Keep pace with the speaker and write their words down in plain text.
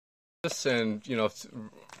this, and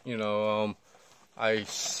I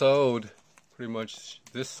sewed pretty much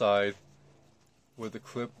this side where the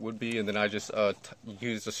clip would be, and then I just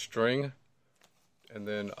use a string, and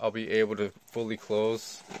then I'll be able to fully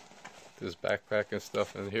close this backpack and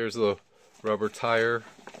stuff. And here's the rubber tire.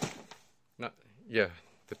 Not, yeah,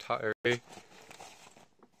 the tire.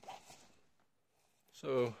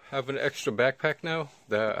 So have an extra backpack now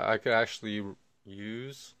that I could actually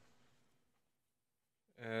use.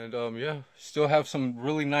 And yeah, still have some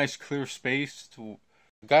really nice clear space to.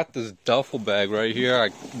 Got this duffel bag right here.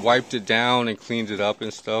 I wiped it down and cleaned it up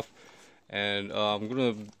and stuff. And I'm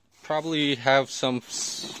gonna probably have some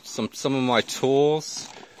of my tools,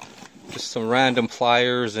 just some random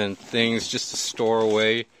pliers and things just to store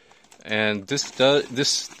away. And this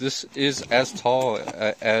is as tall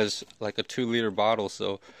as like a 2-liter bottle,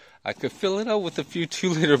 so I could fill it up with a few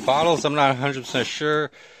 2-liter bottles. I'm not 100%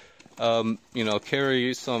 sure.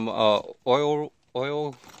 Carry some oil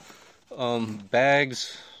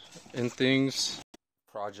bags and things,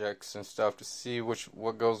 projects and stuff to see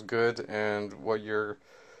what goes good and what you're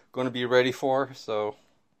going to be ready for. So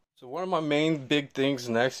one of my main big things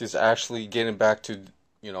next is actually getting back to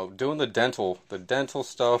doing the dental. The dental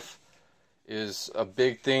stuff is a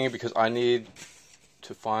big thing because I need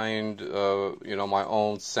to find my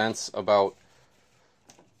own sense about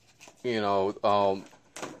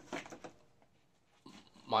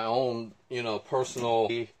my own personal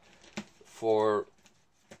for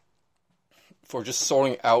just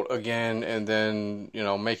sorting out again, and then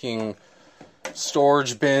making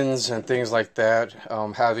storage bins and things like that.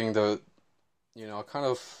 Having the kind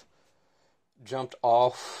of jumped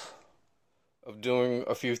off of doing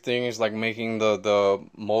a few things like making the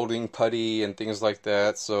molding putty and things like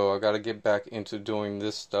that, so I got to get back into doing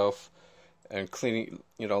this stuff and cleaning,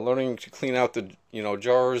 learning to clean out the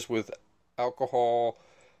jars with alcohol.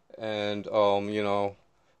 And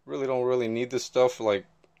really don't need this stuff like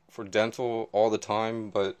for dental all the time,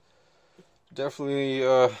 but definitely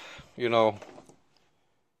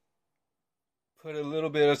put a little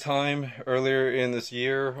bit of time earlier in this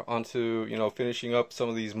year onto finishing up some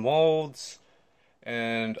of these molds,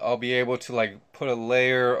 and I'll be able to like put a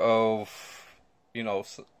layer of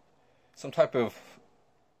some type of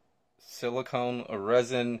silicone or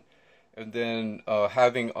resin, and then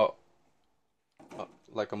having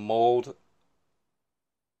like a mold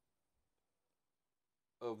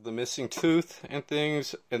of the missing tooth and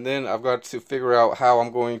things, and then I've got to figure out how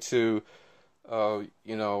I'm going to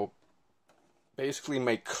basically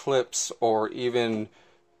make clips, or even,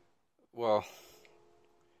 well,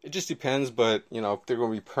 it just depends, but if they're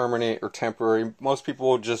going to be permanent or temporary. Most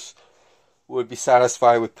people just would be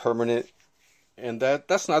satisfied with permanent, and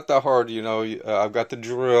that's not that hard. I've got the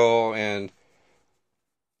drill, and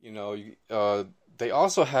they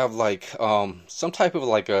also have like some type of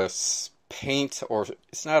like a paint, or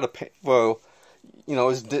it's not a paint. Well,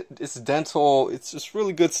 it's dental. It's just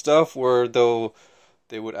really good stuff where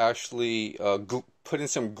they would actually put in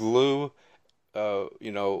some glue,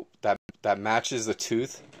 that matches the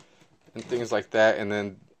tooth and things like that, and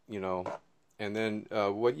then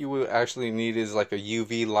what you would actually need is like a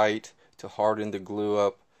UV light to harden the glue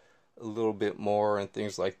up a little bit more and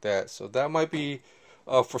things like that. So that might be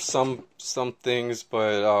for some things,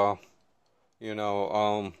 but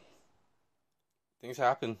things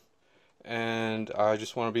happen, and I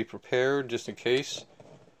just want to be prepared just in case.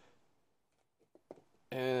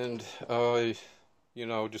 And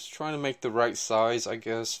just trying to make the right size, I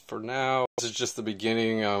guess, for now. This is just the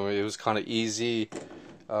beginning. It was kind of easy,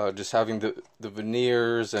 just having the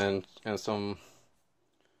veneers and some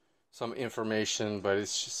information, but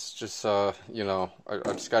it's just I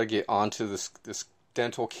just got to get onto this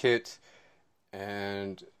dental kit,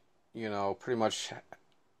 and pretty much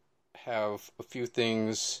have a few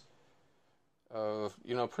things,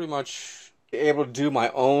 pretty much able to do my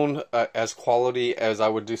own as quality as I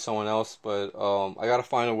would do someone else, but I gotta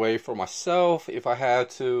find a way for myself if I had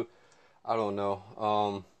to. I don't know,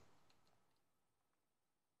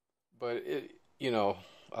 but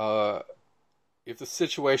if the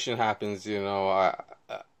situation happens,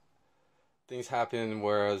 things happen,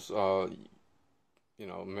 whereas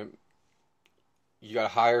you gotta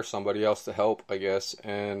hire somebody else to help, I guess,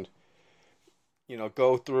 and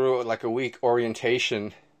go through like a week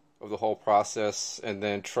orientation of the whole process, and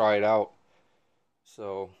then try it out.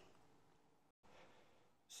 So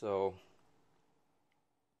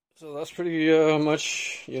that's pretty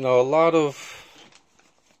much, a lot of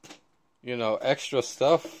extra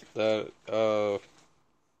stuff that I've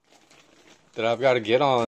got to get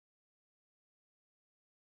on.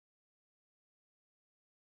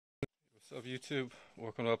 So if YouTube?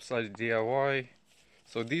 Welcome to Upside DIY.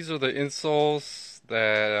 So these are the insoles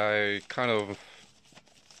that I kind of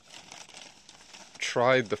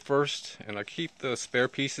tried the first, and I keep the spare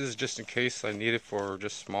pieces just in case I need it for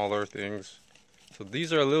just smaller things. So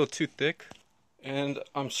these are a little too thick, and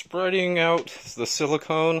I'm spreading out the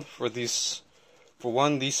silicone for these. For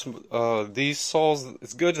one, these soles.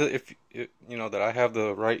 It's good if you know that I have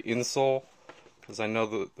the right insole, because I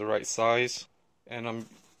know the right size, and I'm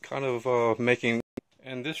kind of making.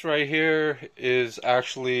 And this right here is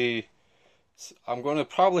actually, I'm going to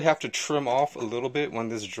probably have to trim off a little bit when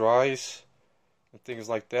this dries and things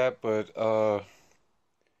like that, but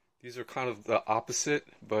these are kind of the opposite.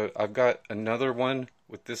 But I've got another one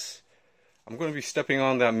with this. I'm going to be stepping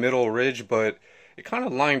on that middle ridge, but it kind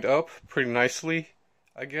of lined up pretty nicely,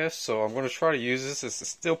 I guess. So I'm going to try to use this.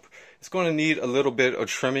 It's going to need a little bit of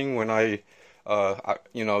trimming when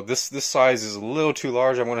you know, this size is a little too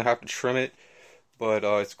large. I'm going to have to trim it, but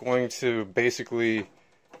it's going to basically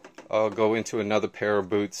go into another pair of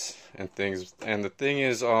boots and things. And the thing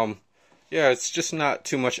is, yeah, it's just not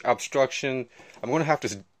too much obstruction. I'm going to have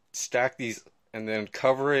to stack these and then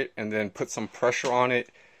cover it and then put some pressure on it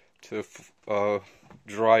to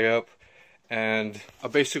dry up. And I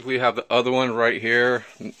basically have the other one right here,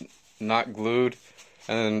 not glued.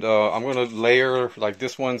 And I'm going to layer, like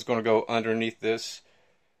this one's going to go underneath this.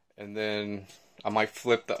 And then I might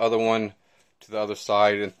flip the other one to the other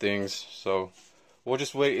side and things. So we'll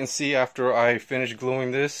just wait and see after I finish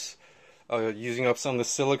gluing this. Using up some of the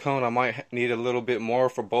silicone, I might need a little bit more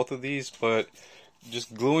for both of these. But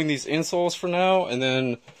just gluing these insoles for now. And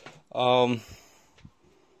then I'll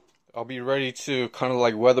be ready to kind of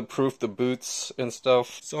like weatherproof the boots and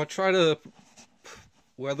stuff. So I try to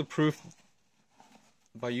weatherproof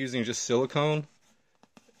by using just silicone,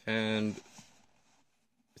 and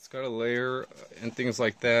it's got a layer and things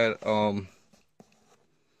like that.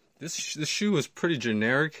 This shoe is pretty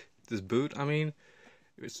generic. This boot, I mean,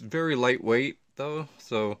 it's very lightweight though,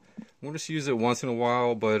 so we'll just use it once in a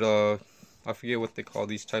while. But I forget what they call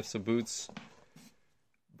these types of boots,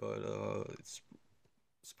 but it's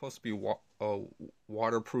supposed to be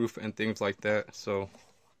waterproof and things like that. So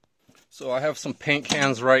I have some paint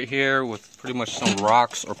cans right here with pretty much some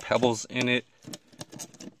rocks or pebbles in it.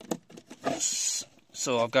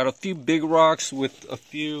 So I've got a few big rocks with a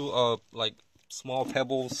few like small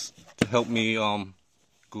pebbles to help me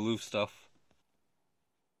glue stuff.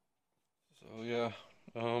 So yeah,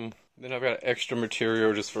 then I've got extra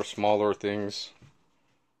material just for smaller things.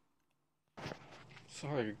 So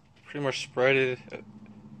I pretty much spread it at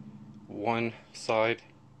one side,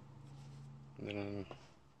 and then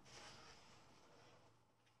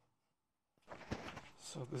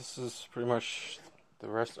so this is pretty much the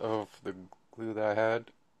rest of the glue that I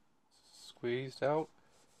had squeezed out,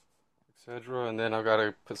 etc. And then I've got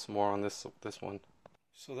to put some more on this one.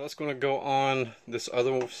 So that's going to go on this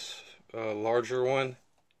other larger one,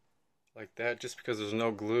 like that, just because there's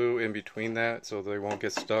no glue in between that, so they won't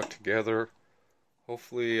get stuck together.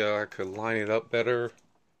 Hopefully I could line it up better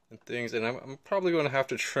and things, and I'm probably going to have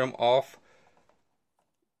to trim off,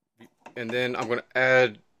 and then I'm going to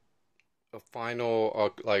add a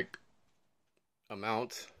final like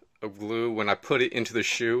amount of glue when I put it into the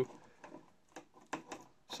shoe.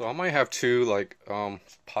 So I might have two like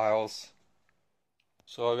piles.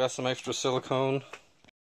 So I got some extra silicone.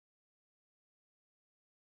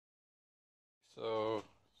 So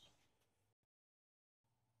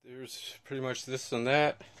there's pretty much this and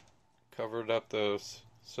that. Covered up the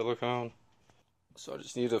silicone. So I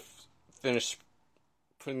just need to finish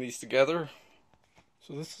putting these together.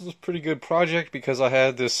 So this is a pretty good project because I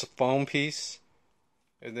had this foam piece,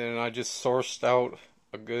 and then I just sourced out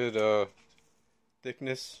a good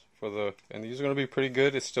thickness for and these are going to be pretty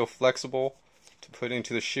good. It's still flexible to put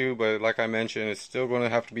into the shoe, but like I mentioned, it's still going to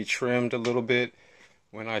have to be trimmed a little bit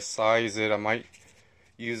when I size it. I might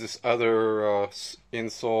use this other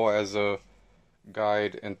insole as a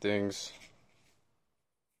guide and things.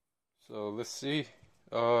 So let's see.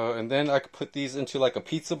 And then I could put these into like a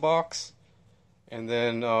pizza box, and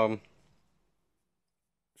then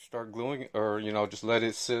start gluing, or you know, just let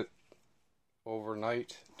it sit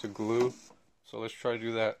overnight to glue. So let's try to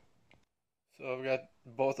do that. So I've got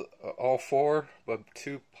all four, but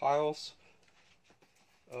two piles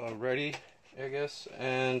ready, I guess.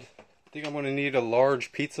 And I think I'm going to need a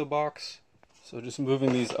large pizza box. So just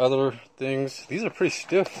moving these other things. These are pretty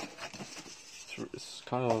stiff. It's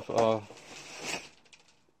kind of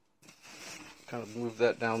move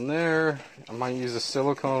that down there. I might use a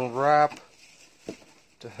silicone wrap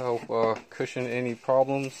to help cushion any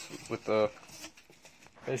problems with the,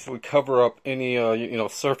 basically cover up any you know,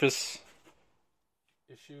 surface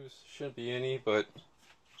issues. Shouldn't be any, but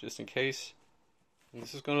just in case. And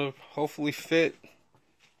this is gonna hopefully fit.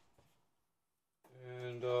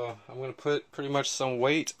 And I'm gonna put pretty much some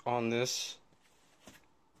weight on this.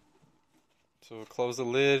 So close the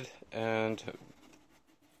lid and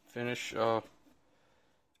finish.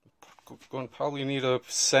 Going to probably need to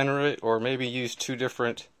center it, or maybe use two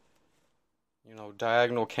different, you know,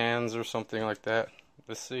 diagonal cans or something like that.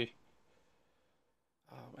 Let's see.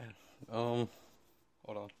 Oh man.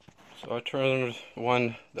 Hold on. So I turned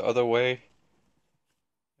one the other way.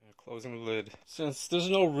 Closing the lid. Since there's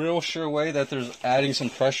no real sure way that there's adding some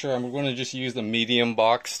pressure, I'm going to just use the medium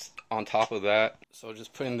box on top of that. So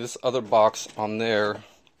just putting this other box on there,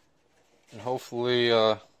 and hopefully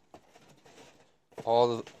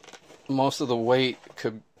most of the weight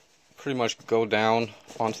could pretty much go down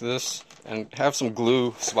onto this and have some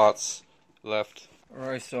glue spots left.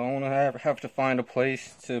 Alright, so I'm gonna have to find a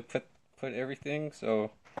place to put everything.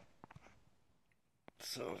 So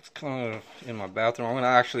it's kind of in my bathroom. I'm gonna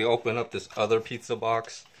actually open up this other pizza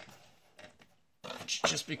box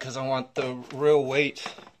just because I want the real weight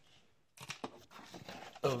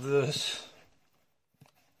of this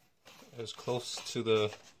as close to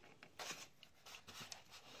the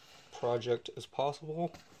project as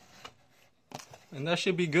possible, and that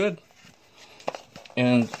should be good.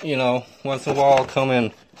 And you know, once in a while I'll come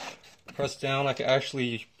and press down. I could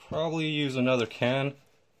actually probably use another can,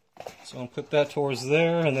 so I'll put that towards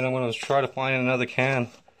there, and then I'm going to try to find another can.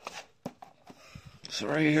 So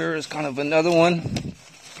right here is kind of another one.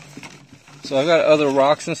 So I've got other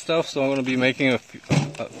rocks and stuff, so I'm going to be making a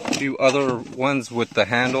few other ones with the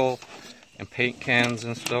handle and paint cans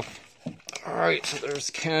and stuff. Alright, so there's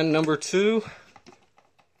can number 2,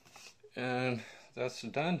 and that's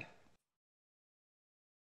done.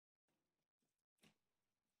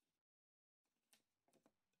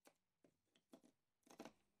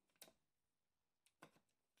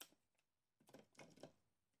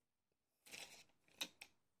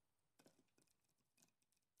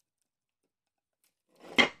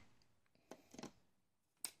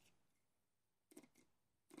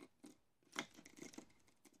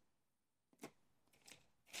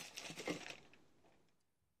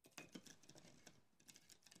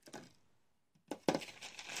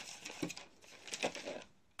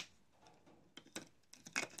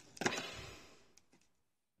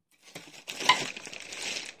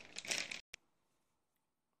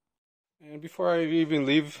 And before I even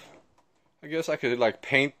leave, I guess I could like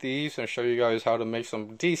paint these and show you guys how to make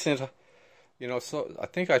some decent, you know. So I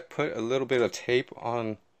think I put a little bit of tape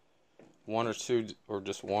on one or two, or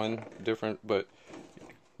just one different, but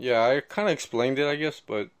yeah, I kind of explained it, I guess.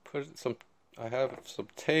 But I have some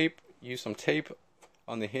tape, use some tape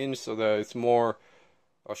on the hinge so that it's more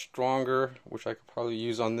stronger, which I could probably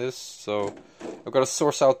use on this. So I've got to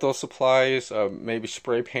source out those supplies, maybe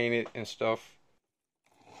spray paint it and stuff.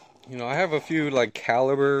 You know, I have a few like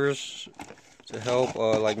calibers to help,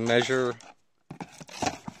 like measure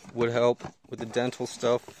would help with the dental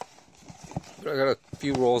stuff. But I got a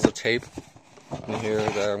few rolls of tape in here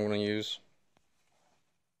that I'm going to use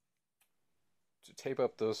to tape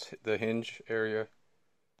up the hinge area.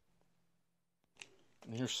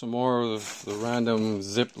 And here's some more of the random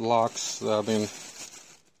zip locks that I've been.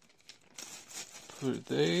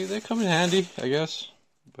 They come in handy, I guess.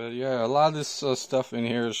 But yeah, a lot of this stuff in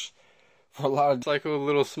here is for a lot of like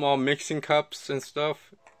little small mixing cups and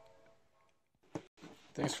stuff.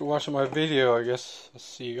 Thanks for watching my video. I guess I'll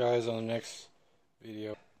see you guys on the next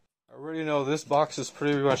video. I already know this box is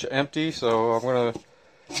pretty much empty, so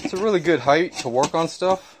it's a really good height to work on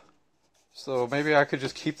stuff. So maybe I could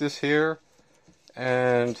just keep this here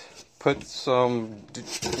and put some,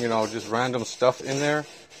 you know, just random stuff in there.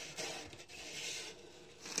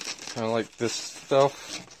 Kind of like this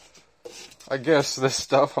stuff. I guess this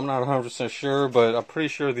stuff, I'm not 100% sure, but I'm pretty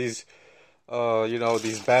sure these, you know,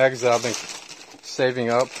 these bags that I've been saving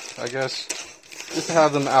up, I guess, just to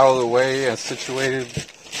have them out of the way and situated.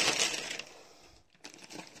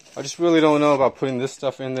 I just really don't know about putting this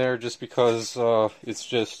stuff in there, just because it's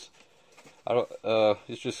just,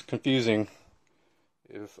 it's just confusing.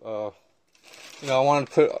 If you know, I want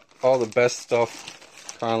to put all the best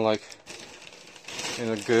stuff, kind of like in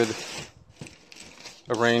a good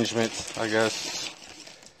arrangement, I guess.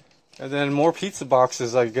 And then more pizza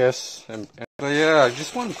boxes, I guess. But yeah, I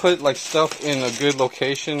just want to put like stuff in a good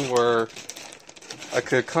location where I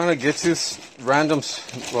could kind of get to random,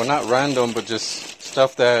 well, not random, but just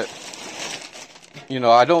stuff that, you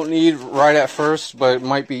know, I don't need right at first, but it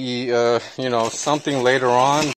might be, you know, something later on.